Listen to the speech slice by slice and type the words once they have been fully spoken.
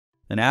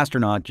An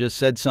astronaut just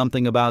said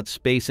something about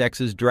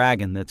SpaceX's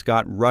Dragon that's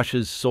got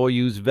Russia's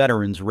Soyuz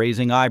veterans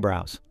raising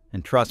eyebrows.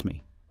 And trust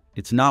me,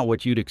 it's not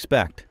what you'd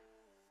expect.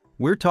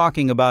 We're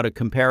talking about a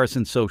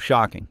comparison so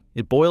shocking,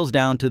 it boils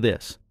down to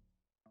this: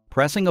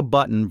 pressing a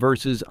button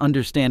versus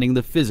understanding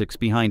the physics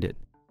behind it.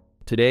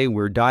 Today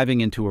we're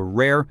diving into a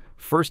rare,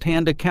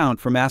 first-hand account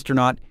from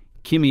astronaut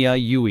Kimiya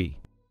Yui,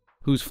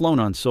 who's flown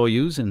on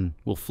Soyuz and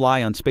will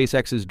fly on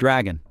SpaceX's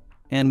Dragon,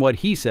 and what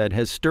he said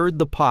has stirred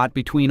the pot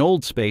between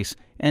old space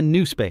and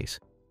new space.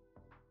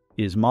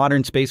 Is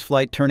modern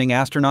spaceflight turning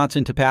astronauts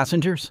into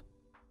passengers?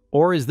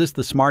 Or is this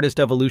the smartest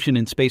evolution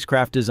in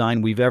spacecraft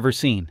design we've ever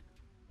seen?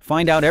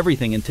 Find out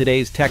everything in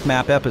today's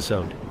Techmap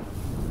episode.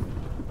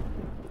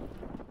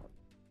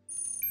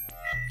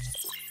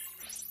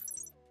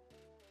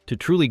 To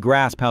truly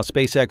grasp how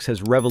SpaceX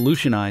has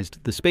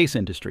revolutionized the space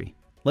industry,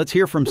 let's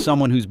hear from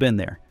someone who's been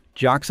there,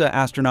 JAXA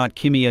astronaut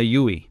Kimiya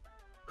Yui,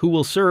 who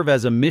will serve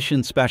as a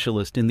mission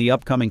specialist in the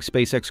upcoming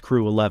SpaceX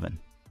Crew 11.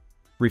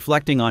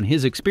 Reflecting on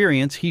his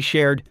experience, he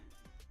shared,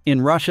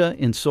 "In Russia,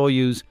 in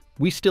Soyuz,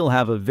 we still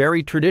have a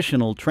very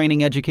traditional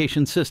training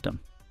education system.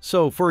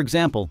 So, for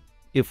example,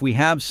 if we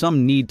have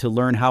some need to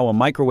learn how a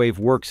microwave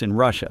works in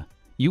Russia,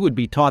 you would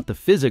be taught the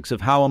physics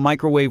of how a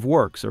microwave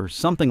works or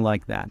something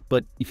like that.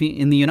 But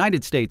in the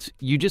United States,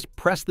 you just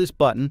press this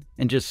button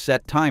and just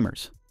set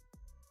timers."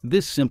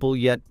 This simple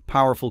yet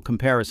powerful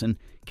comparison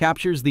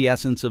captures the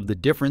essence of the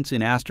difference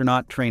in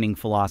astronaut training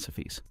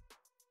philosophies.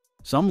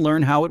 Some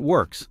learn how it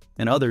works,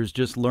 and others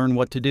just learn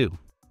what to do.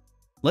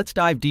 Let's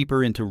dive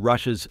deeper into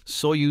Russia's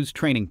Soyuz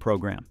training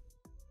program.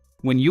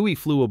 When Yui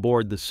flew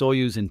aboard the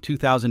Soyuz in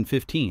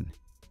 2015,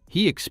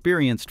 he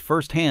experienced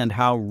firsthand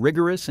how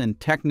rigorous and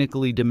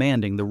technically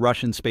demanding the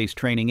Russian space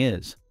training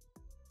is.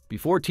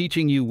 Before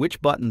teaching you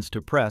which buttons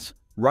to press,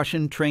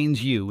 Russian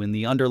trains you in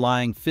the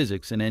underlying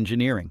physics and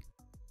engineering.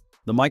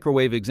 The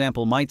microwave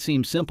example might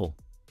seem simple,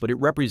 but it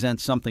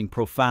represents something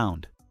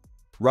profound.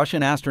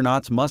 Russian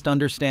astronauts must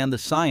understand the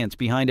science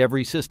behind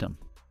every system.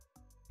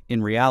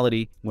 In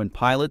reality, when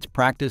pilots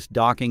practice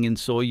docking in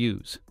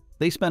Soyuz,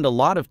 they spend a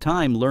lot of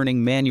time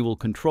learning manual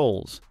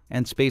controls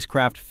and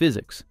spacecraft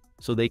physics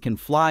so they can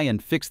fly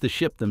and fix the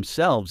ship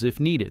themselves if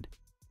needed.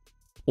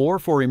 Or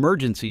for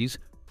emergencies,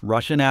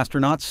 Russian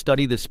astronauts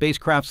study the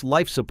spacecraft's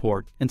life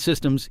support and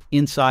systems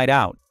inside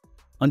out,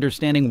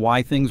 understanding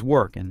why things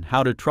work and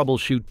how to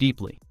troubleshoot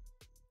deeply.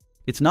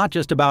 It's not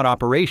just about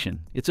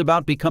operation, it's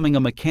about becoming a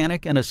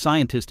mechanic and a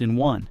scientist in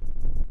one.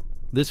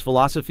 This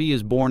philosophy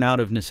is born out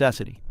of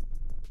necessity.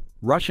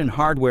 Russian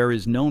hardware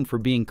is known for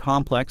being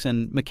complex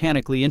and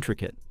mechanically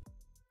intricate.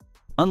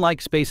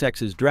 Unlike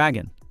SpaceX's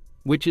Dragon,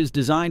 which is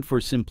designed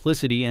for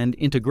simplicity and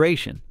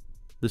integration,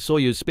 the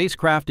Soyuz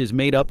spacecraft is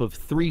made up of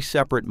 3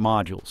 separate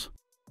modules: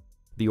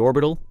 the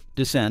orbital,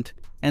 descent,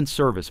 and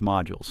service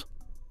modules.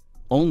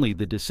 Only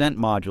the descent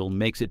module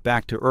makes it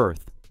back to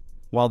Earth,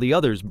 while the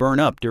others burn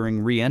up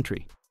during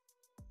re-entry.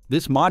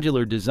 This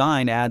modular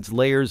design adds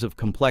layers of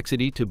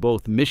complexity to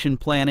both mission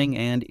planning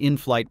and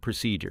in-flight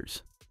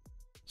procedures.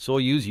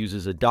 Soyuz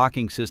uses a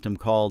docking system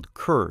called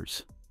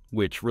KURS,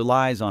 which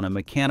relies on a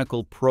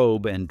mechanical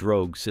probe and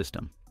drogue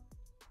system.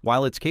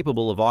 While it's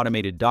capable of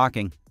automated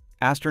docking,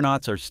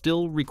 astronauts are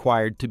still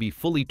required to be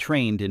fully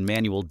trained in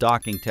manual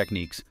docking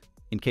techniques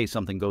in case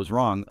something goes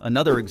wrong,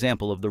 another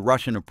example of the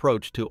Russian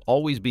approach to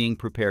always being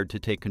prepared to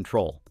take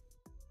control.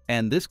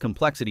 And this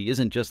complexity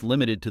isn't just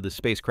limited to the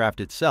spacecraft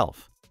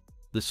itself.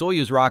 The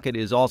Soyuz rocket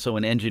is also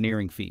an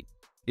engineering feat.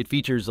 It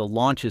features a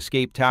launch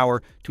escape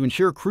tower to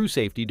ensure crew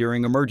safety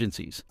during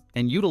emergencies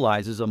and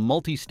utilizes a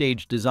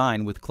multi-stage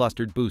design with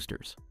clustered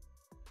boosters.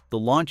 The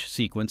launch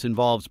sequence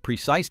involves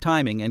precise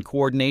timing and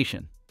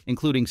coordination,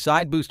 including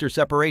side booster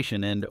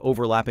separation and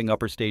overlapping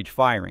upper stage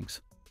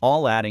firings,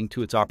 all adding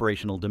to its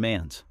operational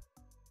demands.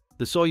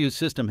 The Soyuz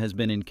system has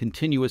been in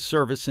continuous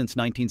service since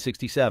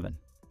 1967,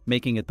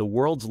 making it the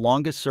world's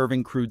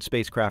longest-serving crewed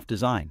spacecraft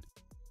design.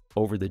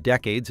 Over the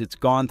decades, it's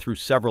gone through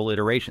several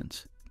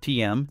iterations: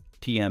 TM,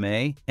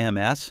 TMA,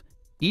 MS,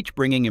 each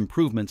bringing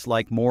improvements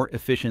like more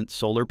efficient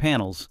solar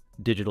panels,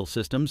 digital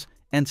systems,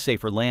 and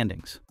safer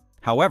landings.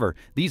 However,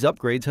 these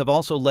upgrades have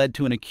also led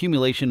to an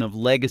accumulation of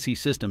legacy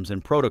systems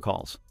and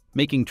protocols,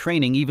 making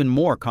training even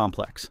more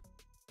complex.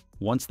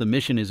 Once the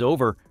mission is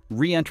over,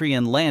 re-entry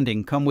and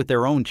landing come with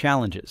their own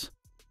challenges.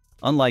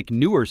 Unlike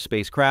newer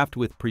spacecraft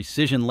with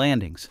precision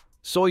landings,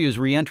 Soyuz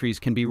re-entries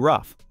can be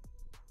rough.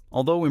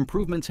 Although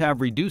improvements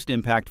have reduced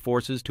impact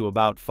forces to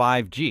about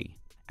 5G,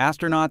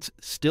 astronauts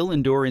still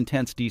endure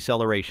intense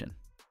deceleration,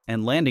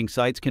 and landing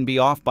sites can be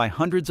off by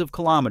hundreds of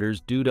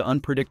kilometers due to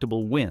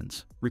unpredictable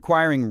winds,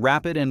 requiring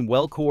rapid and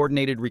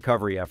well-coordinated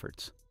recovery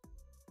efforts.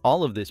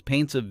 All of this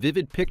paints a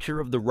vivid picture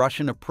of the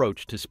Russian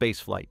approach to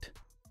spaceflight: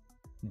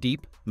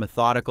 deep,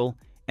 methodical,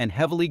 and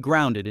heavily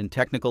grounded in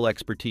technical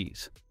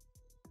expertise.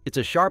 It's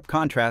a sharp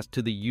contrast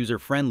to the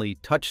user-friendly,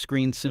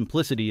 touchscreen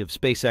simplicity of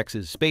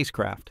SpaceX's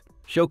spacecraft,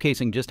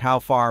 showcasing just how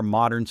far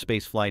modern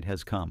spaceflight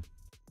has come.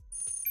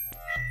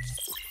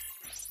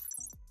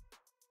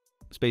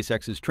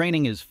 SpaceX's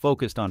training is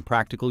focused on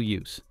practical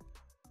use.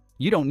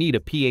 You don't need a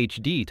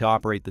PhD to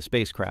operate the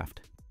spacecraft.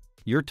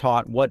 You're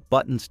taught what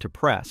buttons to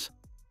press,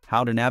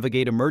 how to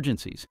navigate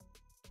emergencies,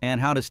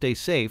 and how to stay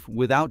safe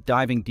without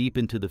diving deep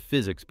into the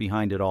physics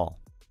behind it all.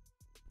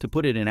 To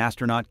put it in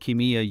astronaut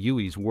Kimiya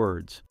Yui's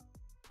words,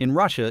 in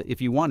Russia,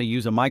 if you want to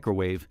use a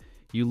microwave,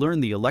 you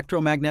learn the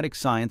electromagnetic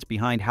science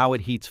behind how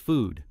it heats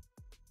food.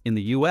 In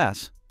the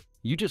US,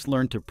 you just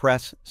learn to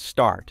press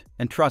start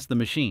and trust the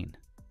machine.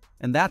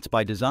 And that's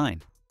by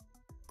design.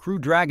 Crew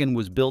Dragon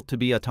was built to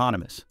be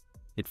autonomous.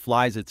 It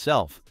flies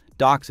itself,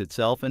 docks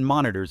itself, and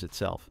monitors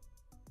itself.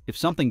 If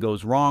something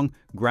goes wrong,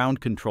 ground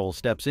control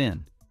steps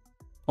in.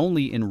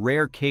 Only in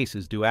rare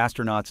cases do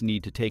astronauts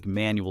need to take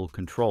manual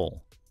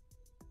control.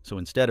 So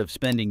instead of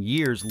spending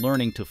years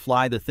learning to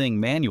fly the thing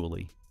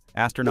manually,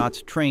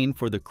 astronauts train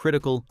for the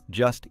critical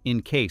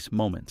just-in-case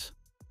moments.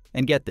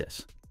 And get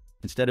this,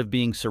 instead of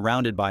being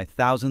surrounded by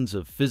thousands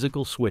of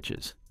physical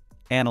switches,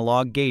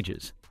 analog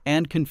gauges,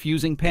 and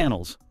confusing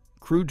panels,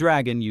 Crew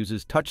Dragon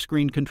uses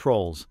touchscreen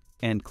controls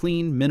and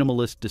clean,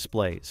 minimalist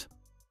displays.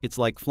 It's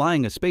like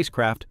flying a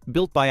spacecraft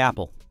built by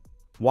Apple.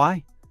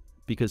 Why?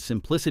 Because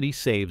simplicity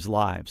saves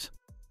lives.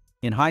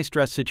 In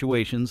high-stress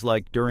situations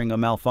like during a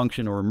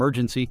malfunction or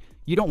emergency,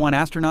 you don't want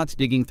astronauts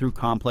digging through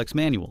complex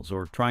manuals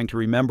or trying to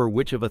remember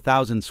which of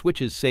 1,000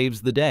 switches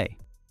saves the day.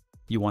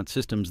 You want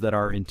systems that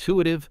are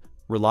intuitive,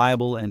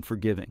 reliable, and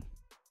forgiving.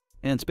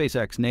 And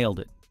SpaceX nailed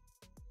it.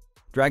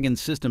 Dragon's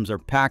systems are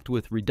packed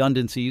with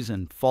redundancies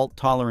and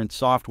fault-tolerant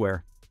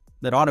software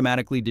that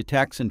automatically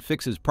detects and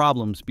fixes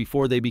problems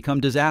before they become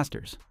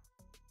disasters.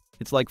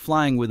 It's like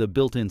flying with a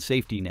built-in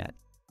safety net.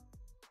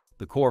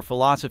 The core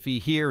philosophy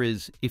here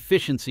is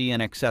efficiency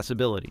and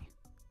accessibility.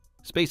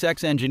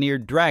 SpaceX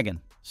engineered Dragon,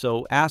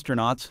 so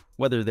astronauts,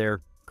 whether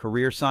they're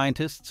career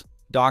scientists,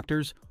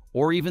 doctors,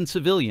 or even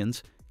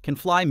civilians, can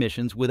fly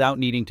missions without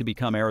needing to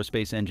become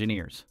aerospace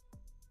engineers.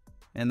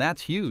 And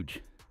that's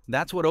huge.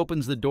 That's what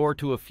opens the door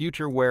to a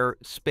future where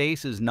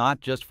space is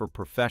not just for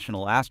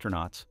professional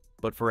astronauts,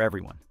 but for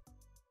everyone.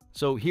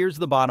 So here's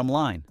the bottom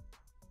line.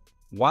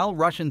 While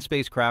Russian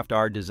spacecraft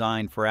are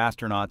designed for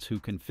astronauts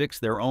who can fix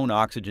their own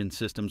oxygen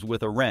systems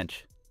with a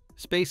wrench,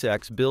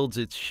 SpaceX builds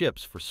its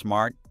ships for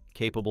smart,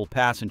 capable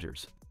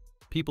passengers,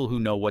 people who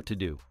know what to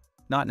do,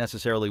 not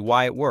necessarily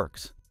why it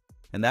works.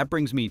 And that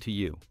brings me to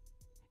you.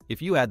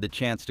 If you had the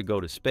chance to go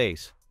to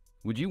space,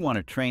 would you want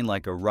to train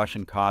like a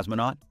Russian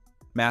cosmonaut,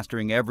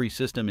 mastering every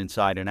system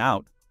inside and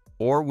out,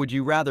 or would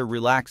you rather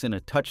relax in a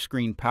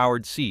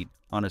touchscreen-powered seat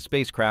on a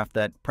spacecraft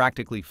that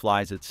practically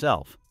flies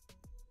itself?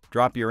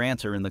 Drop your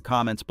answer in the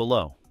comments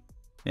below.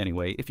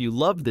 Anyway, if you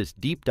loved this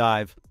deep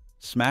dive,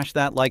 smash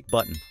that like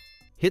button,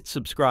 hit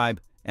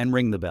subscribe, and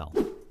ring the bell.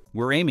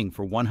 We're aiming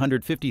for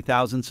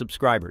 150,000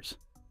 subscribers,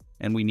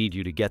 and we need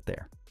you to get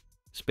there.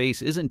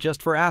 Space isn't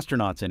just for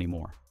astronauts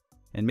anymore,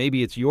 and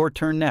maybe it's your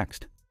turn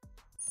next.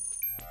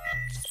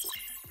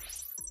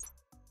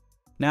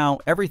 Now,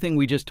 everything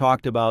we just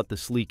talked about, the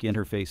sleek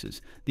interfaces,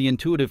 the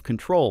intuitive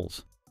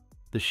controls,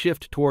 the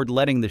shift toward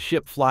letting the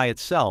ship fly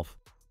itself,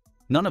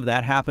 none of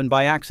that happened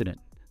by accident.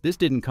 This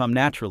didn't come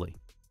naturally.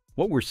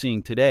 What we're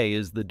seeing today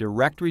is the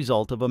direct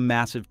result of a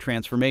massive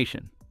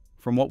transformation,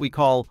 from what we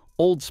call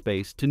old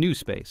space to new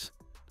space,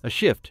 a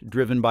shift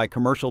driven by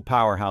commercial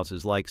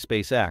powerhouses like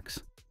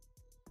SpaceX.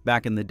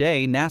 Back in the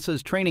day,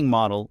 NASA's training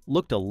model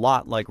looked a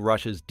lot like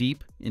Russia's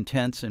deep,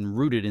 intense, and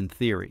rooted in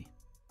theory.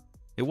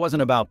 It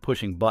wasn't about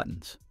pushing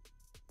buttons.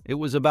 It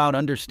was about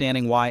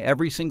understanding why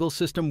every single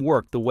system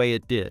worked the way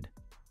it did.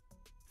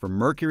 From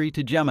Mercury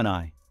to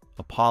Gemini,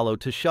 Apollo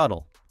to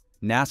Shuttle,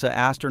 NASA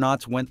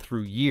astronauts went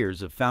through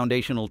years of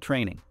foundational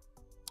training.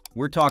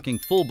 We're talking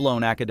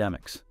full-blown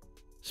academics,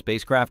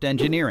 spacecraft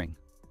engineering,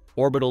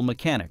 orbital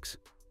mechanics,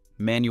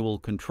 manual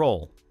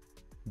control,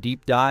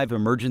 deep dive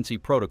emergency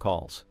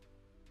protocols.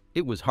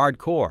 It was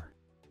hardcore.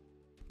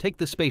 Take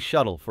the Space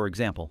Shuttle, for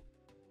example.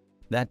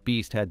 That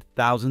beast had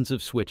thousands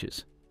of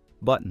switches,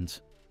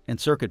 buttons, and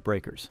circuit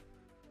breakers.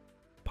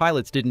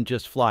 Pilots didn't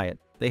just fly it,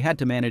 they had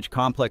to manage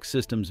complex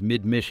systems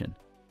mid-mission,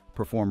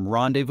 perform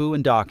rendezvous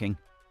and docking,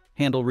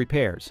 handle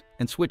repairs,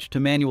 and switch to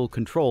manual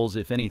controls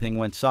if anything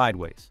went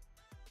sideways.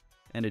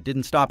 And it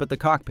didn't stop at the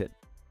cockpit.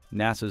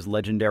 NASA's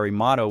legendary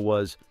motto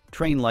was,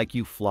 "Train like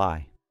you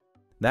fly."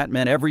 That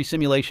meant every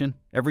simulation,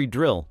 every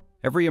drill,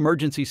 every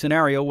emergency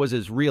scenario was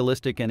as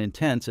realistic and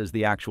intense as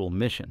the actual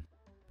mission.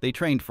 They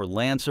trained for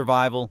land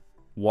survival,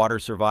 water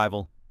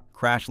survival,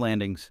 crash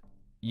landings,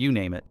 you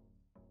name it.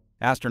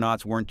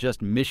 Astronauts weren't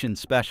just mission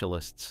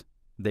specialists.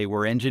 They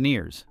were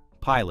engineers,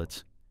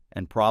 pilots,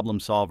 and problem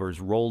solvers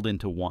rolled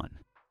into one.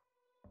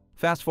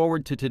 Fast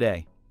forward to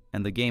today,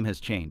 and the game has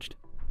changed.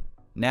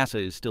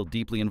 NASA is still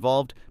deeply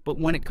involved, but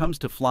when it comes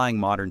to flying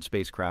modern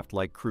spacecraft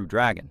like Crew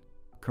Dragon,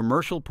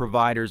 commercial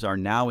providers are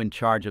now in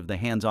charge of the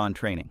hands-on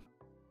training.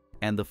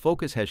 And the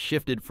focus has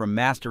shifted from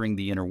mastering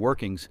the inner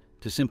workings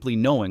to simply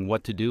knowing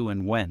what to do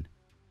and when.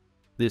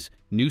 This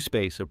new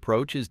space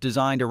approach is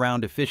designed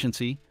around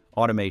efficiency,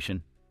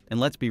 automation, and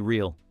let's be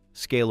real,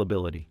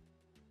 scalability.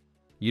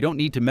 You don't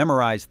need to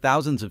memorize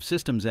thousands of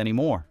systems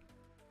anymore.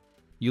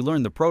 You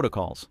learn the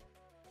protocols,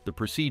 the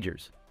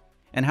procedures,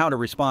 and how to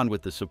respond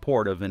with the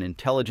support of an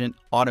intelligent,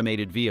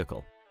 automated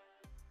vehicle.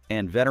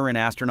 And veteran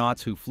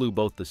astronauts who flew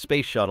both the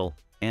Space Shuttle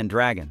and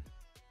Dragon.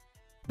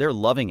 They're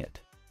loving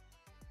it.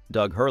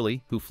 Doug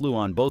Hurley, who flew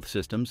on both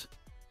systems,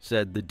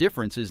 said the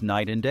difference is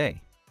night and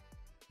day.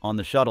 On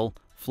the shuttle,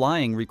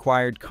 flying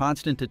required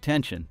constant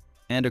attention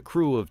and a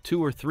crew of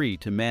 2 or 3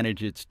 to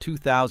manage its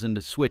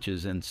 2,000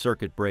 switches and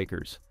circuit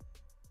breakers.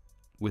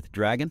 With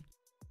Dragon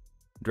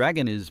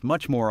is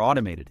much more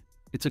automated.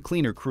 It's a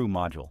cleaner crew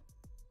module.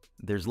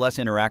 There's less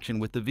interaction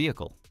with the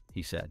vehicle,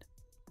 he said.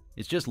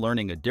 It's just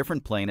learning a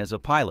different plane as a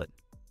pilot.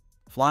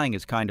 Flying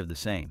is kind of the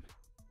same.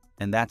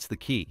 And that's the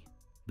key.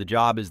 The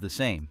job is the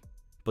same,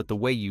 but the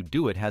way you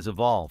do it has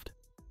evolved.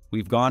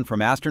 We've gone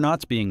from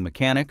astronauts being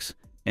mechanics,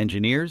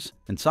 engineers,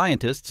 and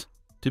scientists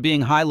to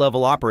being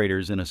high-level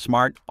operators in a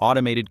smart,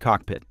 automated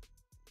cockpit.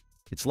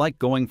 It's like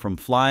going from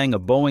flying a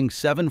Boeing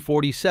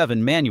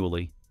 747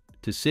 manually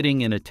to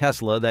sitting in a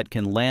Tesla that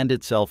can land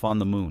itself on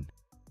the moon.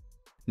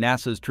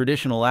 NASA's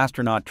traditional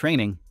astronaut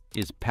training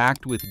is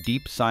packed with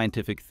deep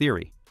scientific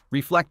theory,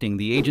 reflecting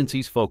the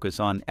agency's focus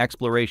on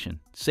exploration,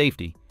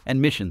 safety,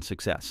 and mission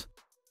success.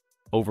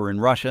 Over in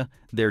Russia,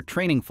 their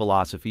training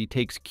philosophy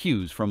takes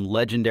cues from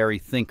legendary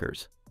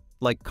thinkers,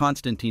 like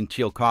Konstantin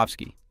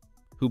Tsiolkovsky,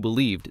 who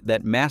believed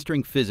that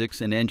mastering physics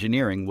and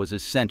engineering was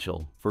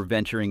essential for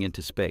venturing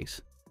into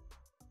space.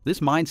 This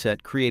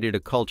mindset created a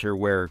culture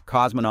where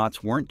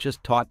cosmonauts weren't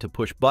just taught to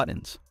push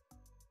buttons.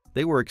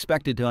 They were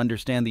expected to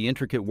understand the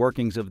intricate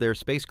workings of their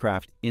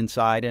spacecraft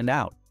inside and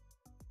out.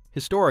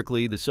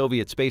 Historically, the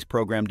Soviet space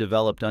program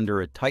developed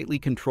under a tightly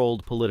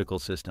controlled political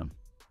system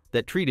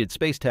that treated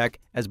space tech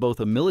as both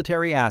a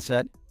military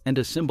asset and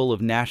a symbol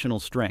of national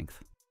strength.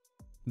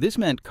 This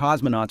meant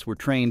cosmonauts were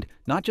trained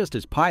not just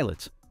as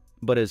pilots,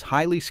 but as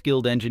highly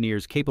skilled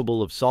engineers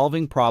capable of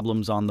solving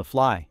problems on the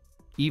fly,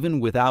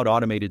 even without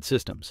automated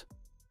systems.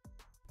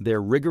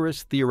 Their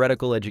rigorous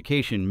theoretical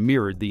education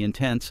mirrored the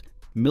intense,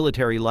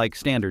 military-like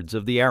standards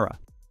of the era.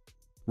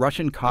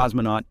 Russian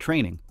cosmonaut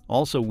training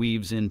also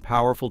weaves in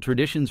powerful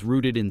traditions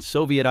rooted in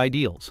Soviet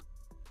ideals,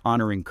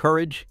 honoring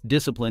courage,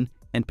 discipline,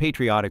 and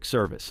patriotic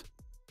service.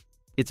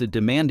 It's a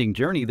demanding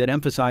journey that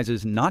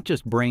emphasizes not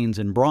just brains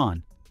and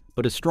brawn,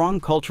 but a strong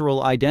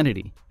cultural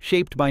identity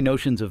shaped by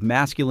notions of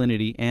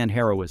masculinity and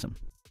heroism.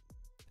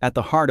 At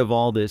the heart of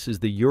all this is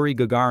the Yuri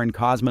Gagarin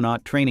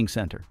Cosmonaut Training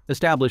Center,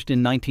 established in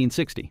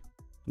 1960.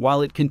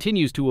 While it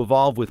continues to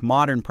evolve with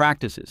modern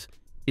practices,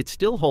 it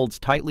still holds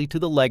tightly to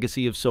the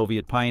legacy of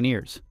Soviet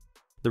pioneers.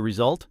 The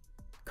result?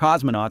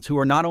 Cosmonauts who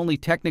are not only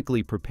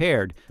technically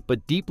prepared,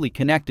 but deeply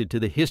connected to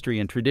the history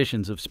and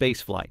traditions of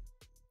spaceflight.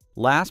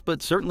 Last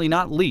but certainly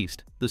not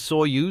least, the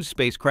Soyuz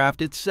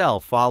spacecraft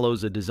itself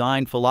follows a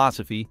design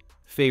philosophy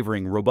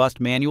favoring robust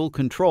manual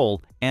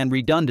control and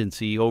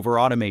redundancy over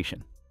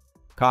automation.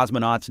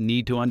 Cosmonauts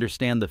need to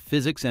understand the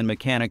physics and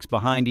mechanics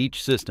behind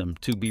each system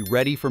to be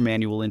ready for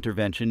manual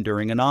intervention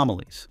during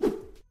anomalies.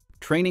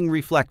 Training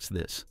reflects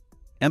this,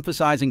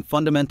 emphasizing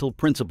fundamental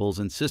principles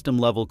and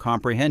system-level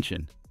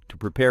comprehension to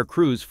prepare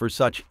crews for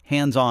such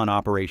hands-on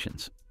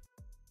operations.